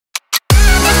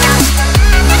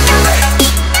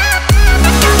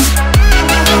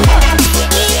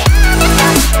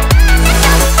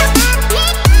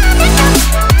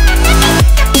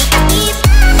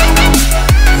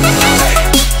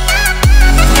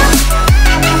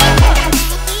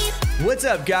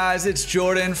What's up, guys? It's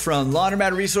Jordan from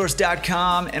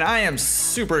laundromatresource.com, and I am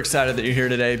super excited that you're here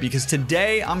today because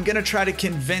today I'm gonna try to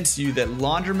convince you that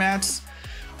laundromats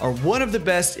are one of the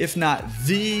best, if not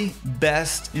the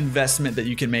best investment that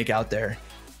you can make out there.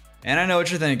 And I know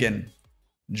what you're thinking.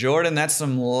 Jordan, that's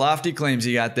some lofty claims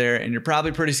you got there, and you're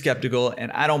probably pretty skeptical,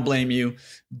 and I don't blame you.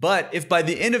 But if by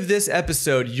the end of this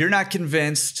episode, you're not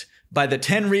convinced by the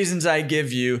 10 reasons I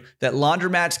give you that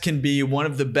laundromats can be one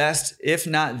of the best, if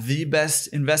not the best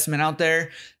investment out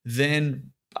there,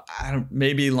 then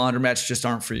maybe laundromats just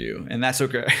aren't for you, and that's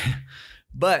okay.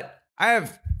 But I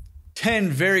have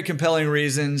 10 very compelling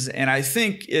reasons, and I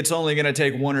think it's only gonna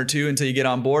take one or two until you get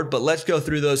on board, but let's go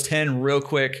through those 10 real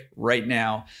quick right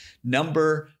now.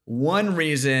 Number one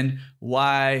reason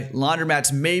why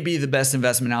laundromats may be the best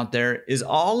investment out there is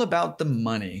all about the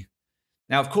money.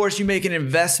 Now, of course, you make an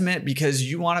investment because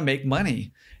you want to make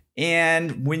money.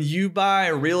 And when you buy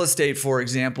real estate, for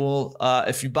example,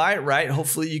 if you buy it right,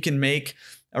 hopefully you can make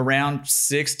around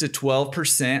 6 to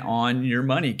 12% on your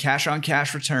money. Cash on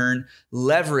cash return,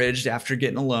 leveraged after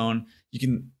getting a loan, you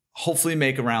can hopefully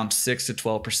make around 6 to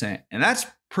 12%. And that's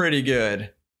pretty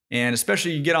good. And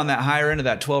especially you get on that higher end of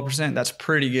that 12%, that's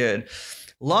pretty good.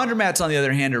 Laundromats, on the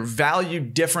other hand, are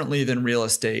valued differently than real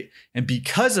estate. And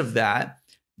because of that,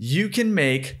 you can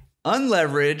make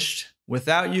unleveraged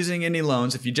without using any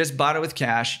loans. If you just bought it with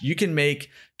cash, you can make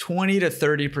 20 to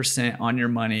 30% on your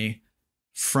money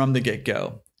from the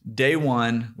get-go, day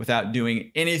one, without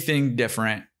doing anything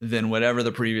different than whatever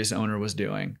the previous owner was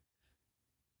doing.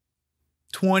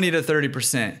 20 to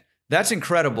 30%. That's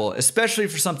incredible, especially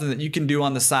for something that you can do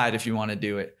on the side if you want to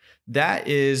do it. That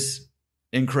is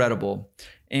incredible.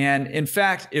 And in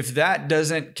fact, if that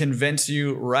doesn't convince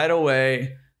you right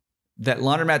away that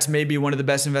laundromats may be one of the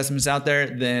best investments out there,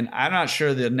 then I'm not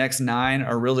sure the next 9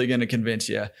 are really going to convince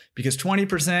you, because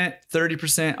 20%,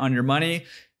 30% on your money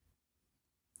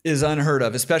is unheard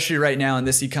of, especially right now in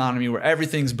this economy where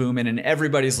everything's booming and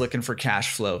everybody's looking for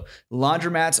cash flow.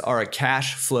 Laundromats are a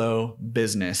cash flow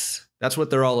business. That's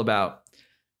what they're all about.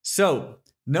 So,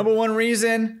 number one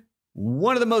reason,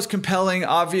 one of the most compelling,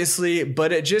 obviously,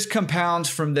 but it just compounds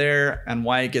from there and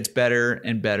why it gets better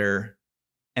and better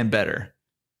and better.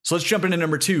 So let's jump into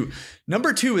number two.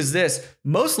 Number two is this.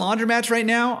 Most laundromats right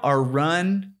now are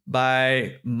run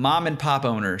by mom and pop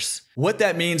owners. What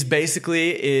that means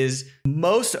basically is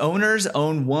most owners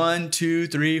own 1, 2,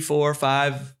 3, 4,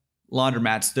 5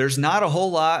 laundromats. There's not a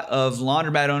whole lot of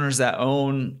laundromat owners that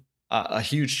own a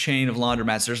huge chain of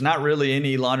laundromats. There's not really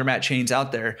any laundromat chains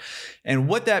out there. And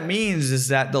what that means is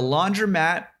that the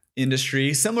laundromat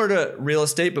industry, similar to real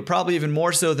estate, but probably even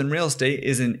more so than real estate,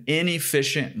 is an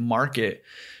inefficient market,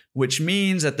 which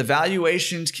means that the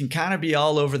valuations can kind of be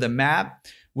all over the map,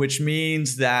 which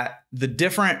means that the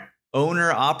different owner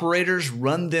operators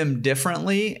run them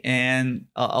differently. And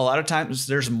a lot of times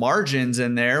there's margins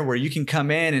in there where you can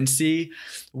come in and see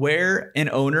where an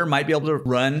owner might be able to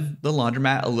run the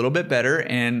laundromat a little bit better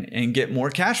and get more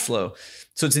cash flow.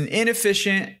 So it's an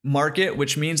inefficient market,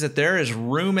 which means that there is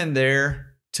room in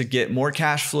there to get more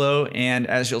cash flow. And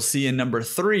as you'll see in number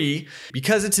 3,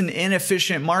 because it's an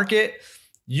inefficient market,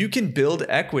 you can build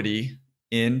equity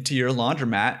into your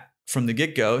laundromat from the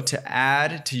get-go to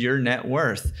add to your net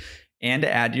worth and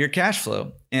to add to your cash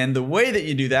flow. And the way that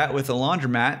you do that with a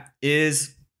laundromat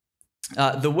is,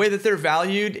 the way that they're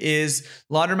valued is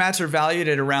laundromats are valued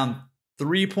at around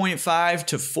 3.5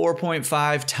 to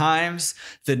 4.5 times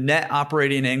the net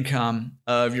operating income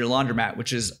of your laundromat,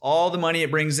 which is all the money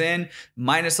it brings in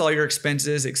minus all your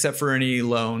expenses except for any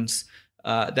loans.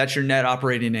 That's your net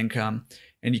operating income.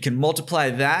 And you can multiply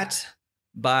that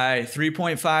by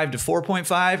 3.5 to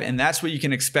 4.5, and that's what you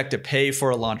can expect to pay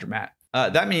for a laundromat.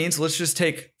 That means, let's just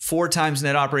take 4 times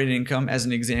net operating income as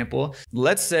an example.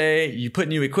 Let's say you put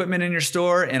new equipment in your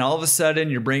store and all of a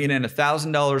sudden you're bringing in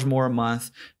 $1,000 more a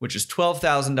month, which is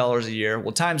 $12,000 a year.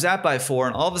 Well, times that by 4,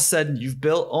 and all of a sudden you've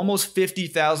built almost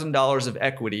 $50,000 of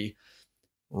equity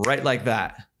right like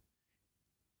that.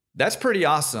 That's pretty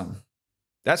awesome.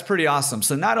 That's pretty awesome.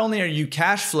 So not only are you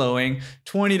cash flowing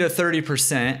 20 to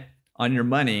 30% on your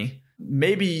money,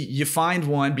 maybe you find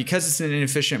one, because it's an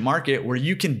inefficient market, where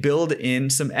you can build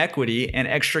in some equity and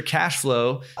extra cash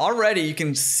flow. Already you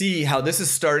can see how this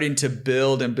is starting to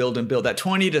build and build and build. That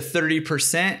 20 to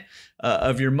 30%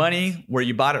 of your money where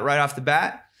you bought it right off the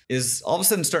bat is all of a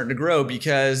sudden starting to grow,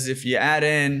 because if you add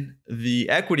in the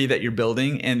equity that you're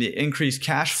building and the increased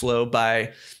cash flow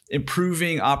by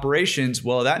improving operations,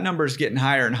 well, that number is getting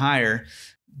higher and higher.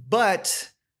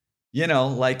 But, you know,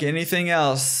 like anything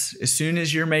else, as soon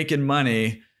as you're making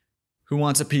money, who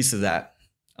wants a piece of that?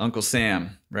 Uncle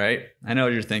Sam, right? I know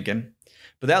what you're thinking.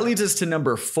 But that leads us to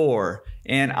number 4.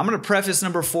 And I'm going to preface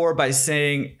number 4 by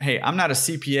saying, hey, I'm not a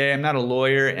CPA, I'm not a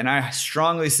lawyer, and I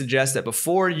strongly suggest that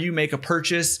before you make a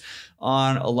purchase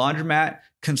on a laundromat,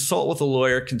 consult with a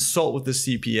lawyer, consult with the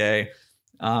CPA,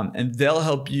 and they'll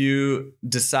help you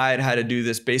decide how to do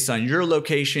this based on your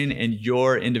location and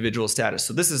your individual status.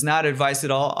 So this is not advice at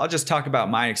all. I'll just talk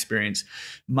about my experience.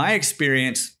 My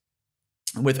experience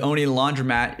with owning a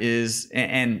laundromat is,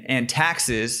 and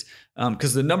taxes,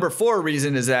 because the number 4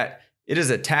 reason is that it is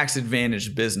a tax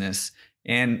advantaged business.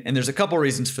 And there's a couple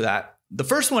reasons for that. The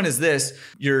first one is this: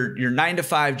 your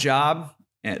 9-to-5 job,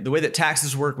 and the way that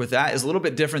taxes work with that is a little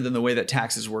bit different than the way that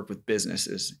taxes work with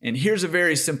businesses. And here's a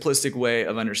very simplistic way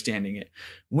of understanding it.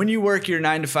 When you work your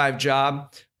 9-to-5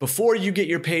 job, before you get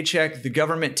your paycheck, the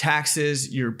government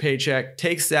taxes your paycheck,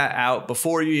 takes that out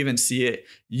before you even see it.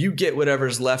 You get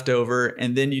whatever's left over,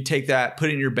 and then you take that,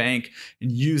 put it in your bank,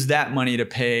 and use that money to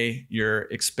pay your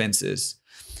expenses.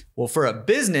 Well, for a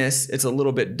business, it's a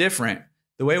little bit different.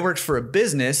 The way it works for a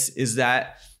business is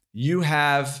that you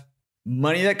have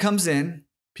money that comes in.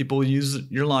 People use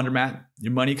your laundromat,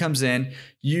 your money comes in,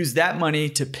 use that money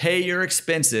to pay your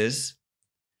expenses,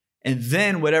 and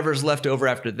then whatever's left over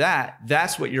after that,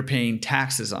 that's what you're paying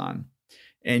taxes on.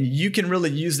 And you can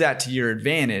really use that to your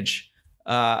advantage.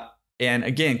 And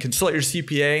again, consult your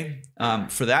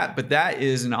CPA for that, but that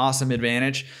is an awesome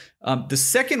advantage. The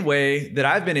second way that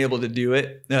I've been able to do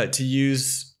it, to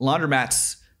use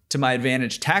laundromats to my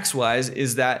advantage tax-wise,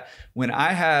 is that when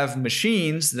I have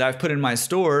machines that I've put in my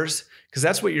stores, because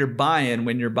that's what you're buying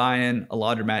when you're buying a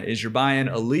laundromat, is you're buying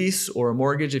a lease or a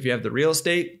mortgage if you have the real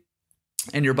estate,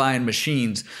 and you're buying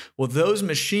machines. Well, those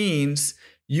machines,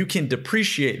 you can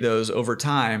depreciate those over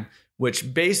time,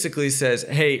 which basically says,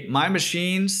 hey, my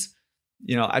machines,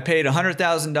 I paid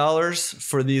 $100,000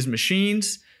 for these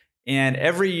machines, and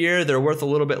every year they're worth a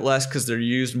little bit less because they're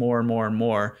used more and more and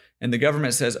more. And the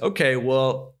government says, okay,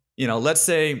 well, let's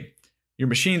say your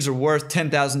machines are worth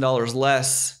 $10,000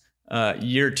 less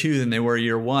year 2 than they were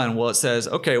year 1. Well, it says,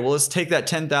 okay, well, let's take that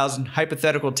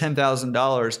hypothetical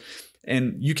 $10,000,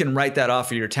 and you can write that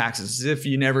off of your taxes as if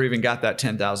you never even got that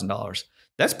 $10,000.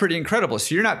 That's pretty incredible.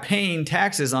 So you're not paying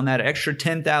taxes on that extra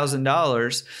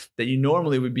 $10,000 that you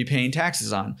normally would be paying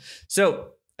taxes on.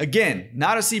 So again,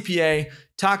 not a CPA,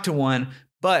 talk to one,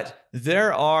 but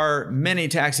there are many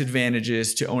tax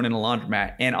advantages to owning a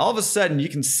laundromat. And all of a sudden you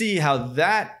can see how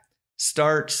that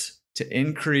starts to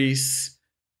increase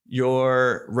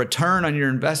your return on your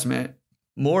investment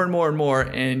more and more and more.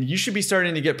 And you should be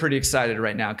starting to get pretty excited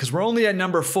right now, because we're only at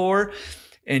number 4,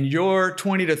 and your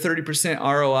 20 to 30%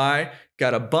 ROI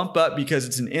got to bump up because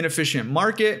it's an inefficient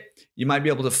market. You might be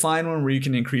able to find one where you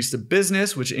can increase the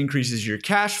business, which increases your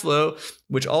cash flow,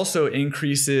 which also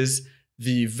increases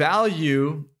the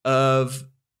value of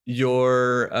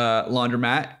your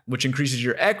laundromat, which increases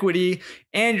your equity,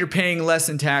 and you're paying less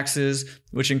in taxes,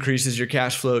 which increases your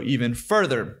cash flow even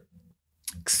further.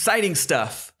 Exciting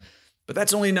stuff, but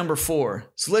that's only number 4.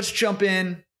 So let's jump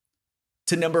in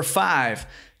to number 5.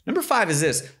 Number 5 is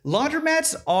this: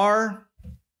 laundromats are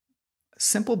a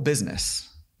simple business.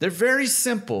 They're very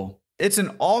simple. It's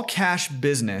an all cash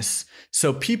business.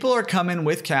 So people are coming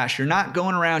with cash. You're not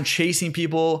going around chasing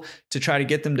people to try to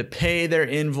get them to pay their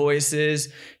invoices.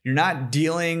 You're not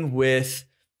dealing with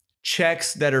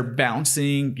checks that are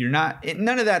bouncing.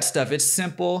 None of that stuff. It's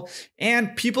simple.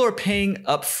 And people are paying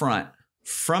upfront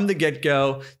from the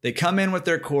get-go. They come in with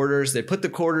their quarters. They put the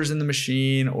quarters in the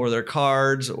machine, or their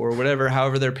cards, or whatever,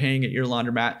 however they're paying at your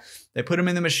laundromat. They put them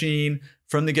in the machine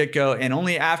from the get-go. And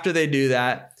only after they do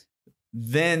that,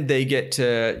 then they get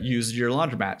to use your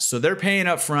laundromat. So they're paying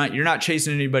up front. You're not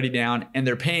chasing anybody down, and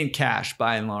they're paying cash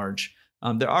by and large.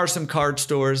 There are some card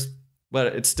stores,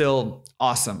 but it's still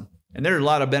awesome. And there are a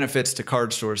lot of benefits to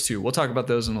card stores too. We'll talk about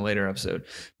those in a later episode.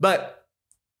 But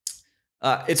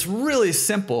it's really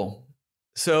simple.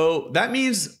 So that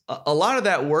means a lot of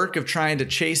that work of trying to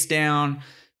chase down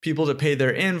people to pay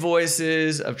their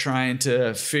invoices, of trying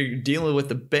to dealing with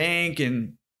the bank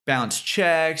and bounce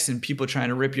checks and people trying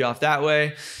to rip you off that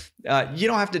way. You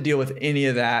don't have to deal with any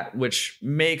of that, which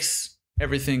makes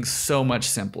everything so much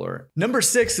simpler. Number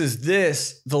 6 is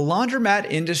this: the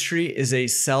laundromat industry is a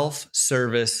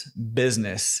self-service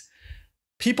business.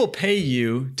 People pay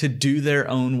you to do their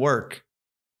own work.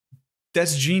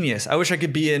 That's genius. I wish I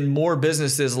could be in more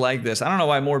businesses like this. I don't know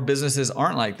why more businesses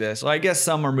aren't like this. Well, I guess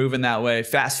some are moving that way.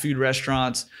 Fast food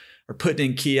restaurants are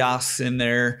putting in kiosks in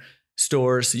their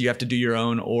stores, so you have to do your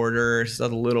own orders a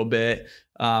little bit.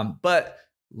 But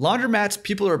Laundromats,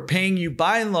 people are paying you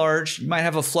by and large. You might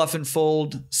have a fluff and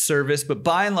fold service, but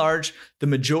by and large, the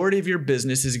majority of your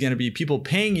business is going to be people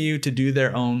paying you to do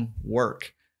their own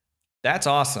work. That's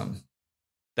awesome.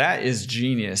 That is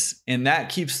genius. And that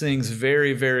keeps things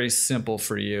very, very simple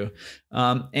for you.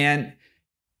 And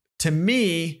to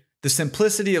me, the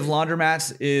simplicity of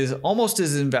laundromats is almost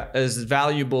as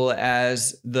valuable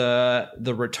as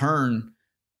the return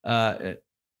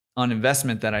on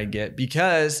investment that I get.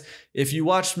 Because if you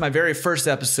watched my very first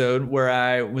episode where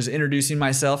I was introducing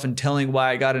myself and telling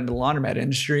why I got into the laundromat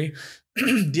industry,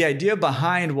 the idea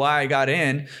behind why I got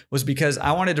in was because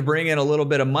I wanted to bring in a little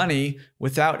bit of money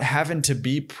without having to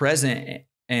be present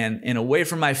and away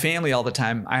from my family all the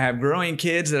time. I have growing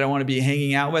kids that I want to be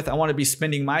hanging out with. I want to be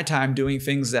spending my time doing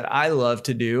things that I love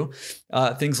to do,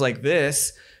 things like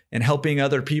this, and helping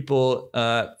other people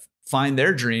find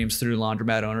their dreams through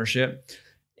laundromat ownership.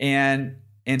 And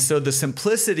so the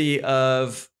simplicity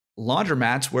of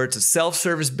laundromats, where it's a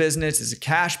self-service business, it's a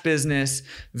cash business,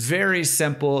 very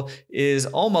simple, is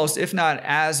almost, if not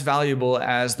as valuable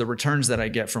as the returns that I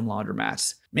get from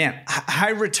laundromats. Man,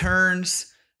 high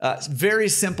returns, very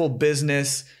simple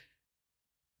business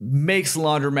makes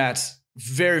laundromats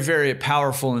very, very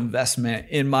powerful investment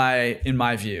in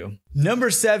my view. Number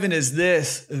 7 is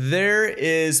this. There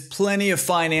is plenty of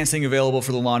financing available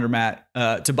for the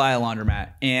laundromat, to buy a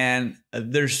laundromat. And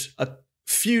there's a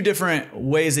few different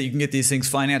ways that you can get these things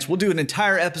financed. We'll do an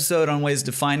entire episode on ways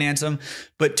to finance them.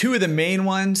 But two of the main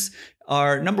ones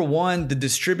are, number one, the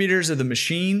distributors of the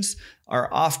machines are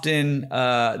often,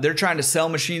 they're trying to sell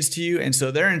machines to you. And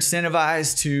so they're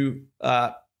incentivized to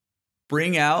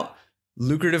bring out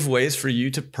lucrative ways for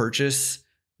you to purchase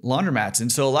laundromats.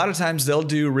 And so a lot of times they'll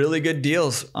do really good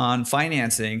deals on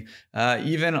financing,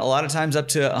 even a lot of times up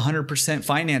to 100%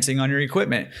 financing on your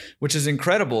equipment, which is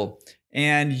incredible.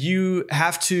 And you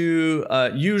have to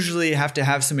usually have to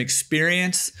have some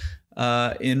experience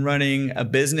in running a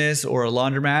business or a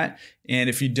laundromat. And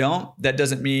if you don't, that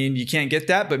doesn't mean you can't get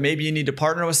that, but maybe you need to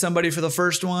partner with somebody for the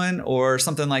first one or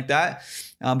something like that.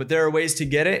 But there are ways to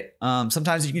get it.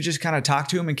 Sometimes you can just kind of talk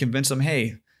to them and convince them,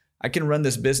 hey, I can run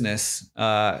this business.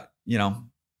 Let's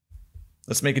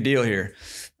make a deal here.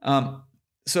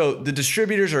 So the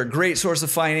distributors are a great source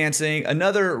of financing.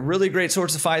 Another really great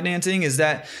source of financing is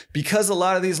that because a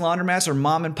lot of these laundromats are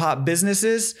mom and pop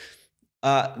businesses,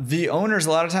 the owners,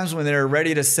 a lot of times when they're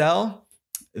ready to sell,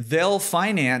 they'll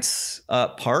finance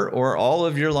part or all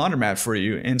of your laundromat for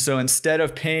you. And so instead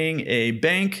of paying a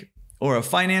bank or a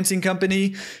financing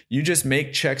company, you just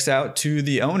make checks out to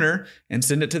the owner and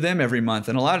send it to them every month.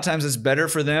 And a lot of times it's better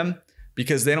for them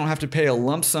because they don't have to pay a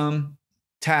lump sum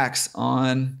tax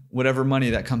on whatever money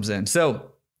that comes in.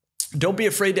 So don't be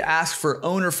afraid to ask for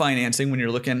owner financing when you're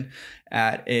looking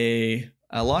at a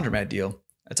laundromat deal.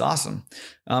 That's awesome.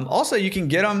 Also, you can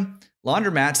get them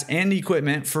laundromats and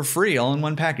equipment for free all in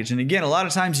one package. And again, a lot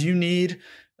of times you need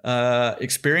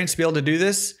experience to be able to do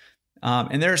this.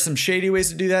 And there are some shady ways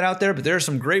to do that out there, but there are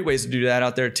some great ways to do that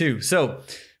out there too. So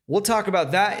we'll talk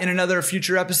about that in another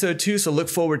future episode too. So look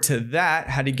forward to that,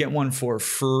 how to get one for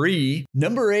free.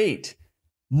 Number 8.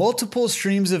 Multiple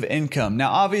streams of income. Now,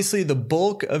 obviously, the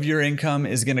bulk of your income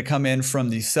is going to come in from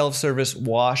the self-service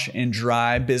wash and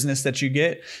dry business that you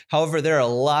get. However, there are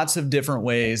lots of different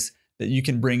ways that you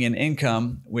can bring in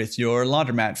income with your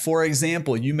laundromat. For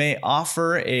example, you may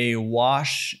offer a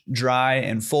wash, dry,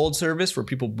 and fold service where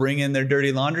people bring in their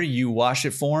dirty laundry. You wash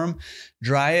it for them,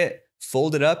 dry it,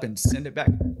 fold it up, and send it back.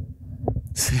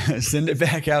 Send it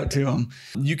back out to them.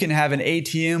 You can have an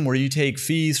ATM where you take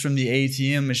fees from the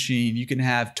ATM machine. You can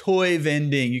have toy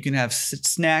vending. You can have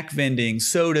snack vending,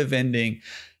 soda vending,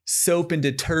 soap and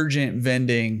detergent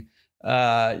vending.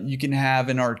 You can have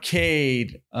an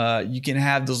arcade. You can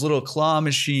have those little claw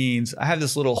machines. I have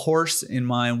this little horse in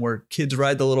mine where kids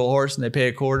ride the little horse and they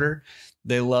pay $0.25.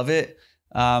 They love it.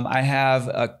 I have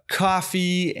a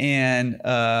coffee and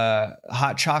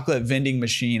hot chocolate vending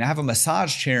machine. I have a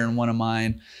massage chair in one of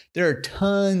mine. There are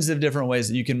tons of different ways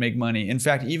that you can make money. In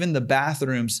fact, even the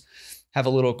bathrooms have a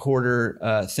little quarter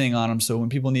thing on them. So when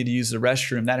people need to use the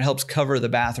restroom, that helps cover the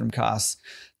bathroom costs.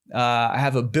 I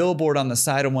have a billboard on the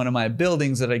side of one of my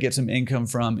buildings that I get some income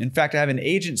from. In fact, I have an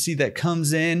agency that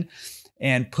comes in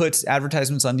and puts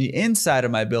advertisements on the inside of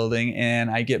my building,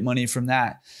 and I get money from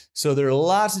that. So there are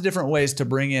lots of different ways to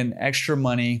bring in extra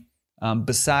money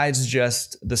besides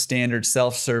just the standard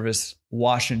self-service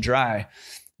wash and dry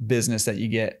business that you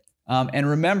get. And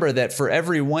remember that for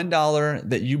every $1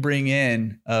 that you bring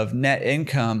in of net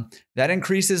income, that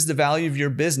increases the value of your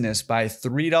business by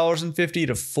 $3.50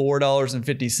 to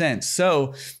 $4.50.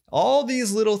 So all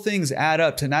these little things add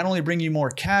up to not only bring you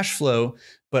more cash flow,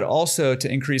 but also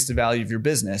to increase the value of your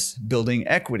business, building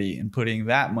equity and putting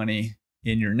that money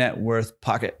in your net worth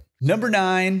pocket. Number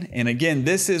 9, and again,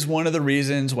 this is one of the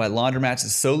reasons why laundromats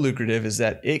is so lucrative, is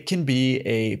that it can be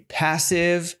a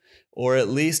passive or at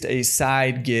least a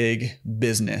side gig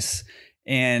business.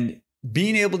 And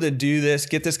being able to do this,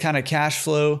 get this kind of cash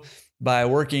flow by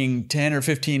working 10 or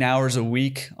 15 hours a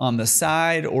week on the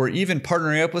side, or even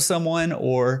partnering up with someone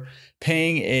or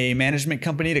paying a management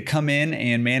company to come in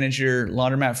and manage your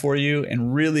laundromat for you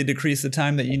and really decrease the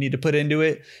time that you need to put into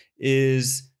it,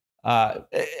 is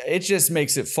it just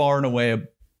makes it far and away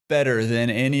better than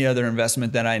any other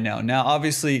investment that I know. Now,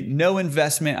 obviously, no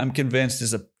investment, I'm convinced,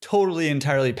 is a totally,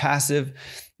 entirely passive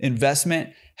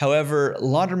investment. However,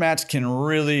 laundromats can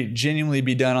really genuinely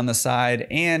be done on the side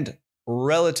and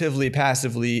relatively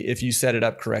passively if you set it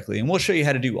up correctly. And we'll show you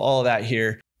how to do all of that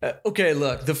here. Okay,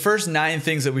 look, the first 9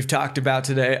 things that we've talked about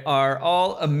today are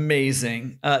all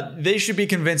amazing. They should be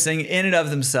convincing in and of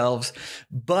themselves,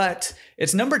 but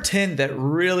it's number 10 that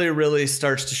really, really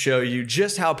starts to show you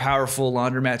just how powerful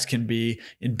laundromats can be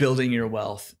in building your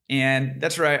wealth. And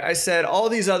that's right, I said all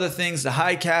these other things, the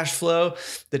high cash flow,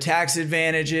 the tax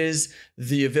advantages,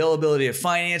 the availability of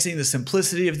financing, the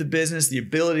simplicity of the business, the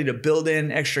ability to build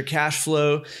in extra cash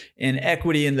flow and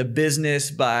equity in the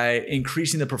business by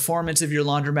increasing the performance of your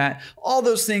laundromat. All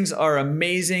those things are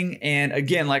amazing. And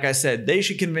again, like I said, they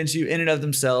should convince you in and of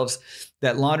themselves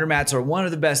that laundromats are one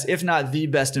of the best, if not the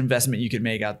best investment you could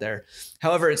make out there.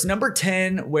 However, it's number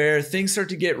 10 where things start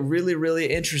to get really, really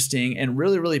interesting and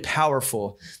really, really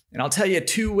powerful. And I'll tell you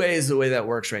 2 ways the way that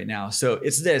works right now. So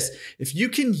it's this: if you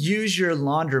can use your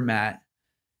laundromat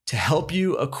to help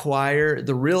you acquire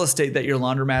the real estate that your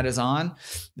laundromat is on,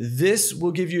 this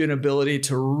will give you an ability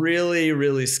to really,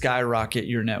 really skyrocket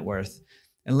your net worth.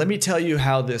 And let me tell you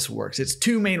how this works. It's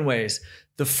 2 main ways.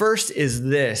 The first is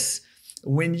this: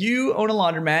 when you own a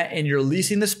laundromat and you're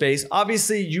leasing the space,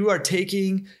 obviously you are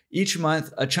taking each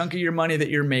month a chunk of your money that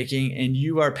you're making and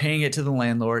you are paying it to the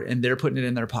landlord and they're putting it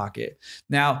in their pocket.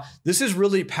 Now, this is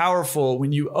really powerful.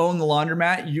 When you own the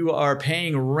laundromat, you are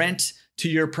paying rent to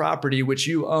your property, which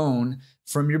you own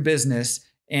from your business.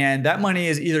 And that money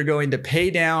is either going to pay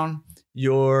down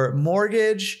your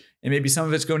mortgage, and maybe some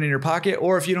of it's going in your pocket,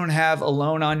 or if you don't have a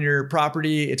loan on your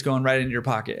property, it's going right into your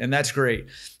pocket. And that's great.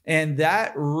 And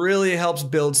that really helps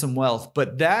build some wealth.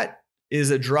 But that is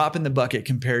a drop in the bucket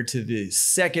compared to the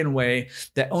second way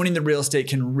that owning the real estate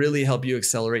can really help you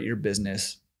accelerate your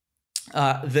business.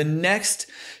 The next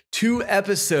 2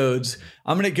 episodes,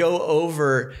 I'm going to go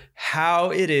over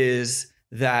how it is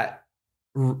that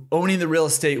owning the real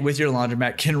estate with your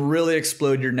laundromat can really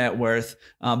explode your net worth.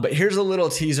 But here's a little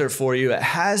teaser for you. It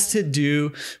has to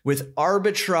do with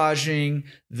arbitraging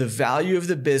the value of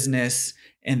the business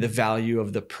and the value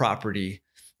of the property.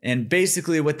 And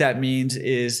basically what that means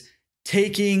is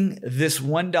taking this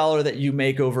 $1 that you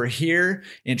make over here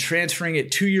and transferring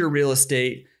it to your real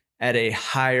estate at a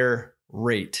higher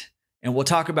rate. And we'll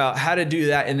talk about how to do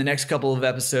that in the next couple of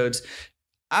episodes.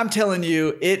 I'm telling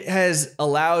you, it has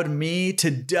allowed me to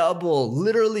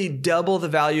literally double the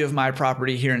value of my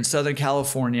property here in Southern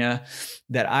California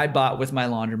that I bought with my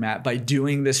laundromat by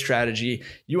doing this strategy.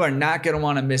 You are not going to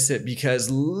want to miss it, because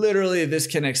literally this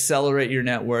can accelerate your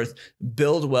net worth,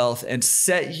 build wealth, and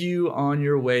set you on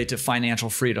your way to financial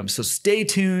freedom. So stay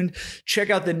tuned. Check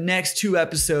out the next 2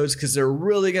 episodes because they're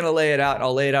really going to lay it out.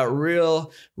 I'll lay it out real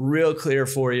clear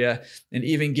for you, and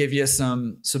even give you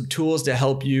some tools to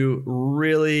help you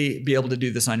really be able to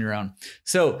do this on your own.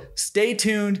 So stay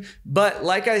tuned. But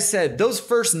like I said, those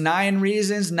first 9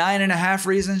 reasons, 9.5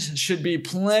 reasons should be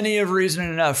plenty of reason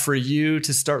enough for you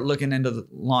to start looking into the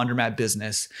laundromat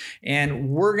business. And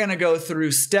we're going to go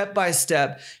through step by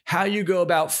step how you go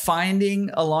about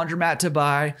finding a laundromat to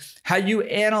buy, how you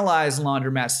analyze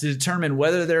laundromats to determine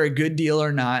whether they're a good deal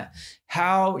or not,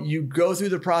 how you go through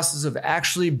the process of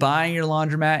actually buying your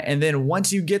laundromat. And then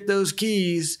once you get those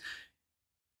keys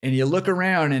and you look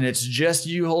around and it's just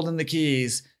you holding the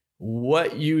keys,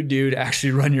 what you do to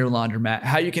actually run your laundromat,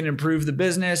 how you can improve the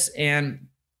business and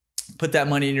put that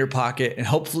money in your pocket and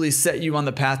hopefully set you on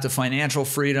the path to financial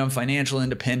freedom, financial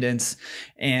independence,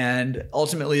 and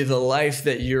ultimately the life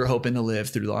that you're hoping to live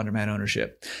through laundromat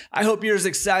ownership. I hope you're as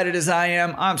excited as I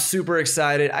am. I'm super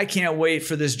excited. I can't wait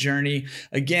for this journey.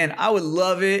 Again, I would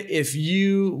love it if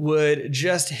you would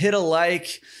just hit a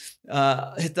like,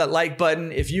 hit that like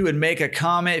button. If you would make a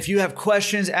comment, if you have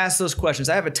questions, ask those questions.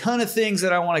 I have a ton of things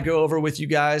that I want to go over with you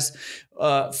guys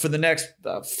for the next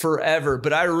forever,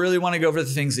 but I really want to go over the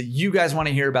things that you guys want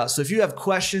to hear about. So if you have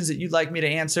questions that you'd like me to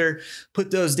answer,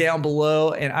 put those down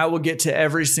below and I will get to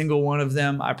every single one of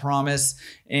them, I promise.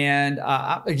 And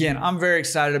again, I'm very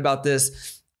excited about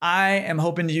this. I am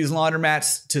hoping to use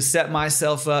Laundromats to set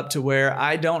myself up to where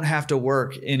I don't have to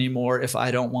work anymore if I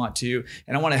don't want to.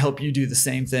 And I want to help you do the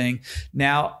same thing.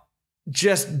 Now,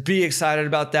 just be excited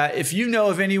about that. If you know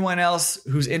of anyone else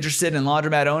who's interested in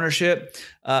laundromat ownership,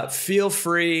 feel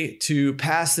free to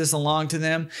pass this along to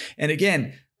them. And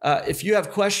again, if you have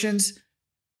questions,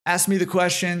 ask me the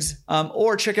questions,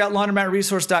 or check out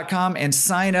laundromatresource.com and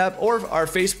sign up, or our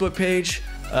Facebook page,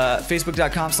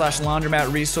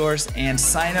 facebook.com/laundromatresource, and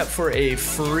sign up for a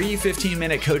free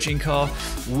 15-minute coaching call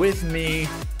with me,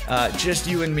 just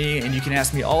you and me, and you can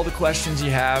ask me all the questions you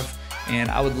have,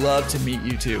 and I would love to meet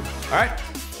you too. All right,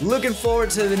 looking forward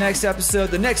to the next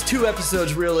episode. The next 2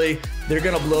 episodes, really, they're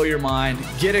gonna blow your mind.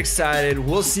 Get excited.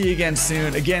 We'll see you again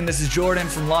soon. Again, this is Jordan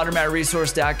from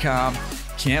laundromatresource.com.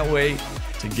 Can't wait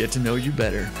to get to know you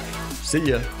better. See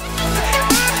ya.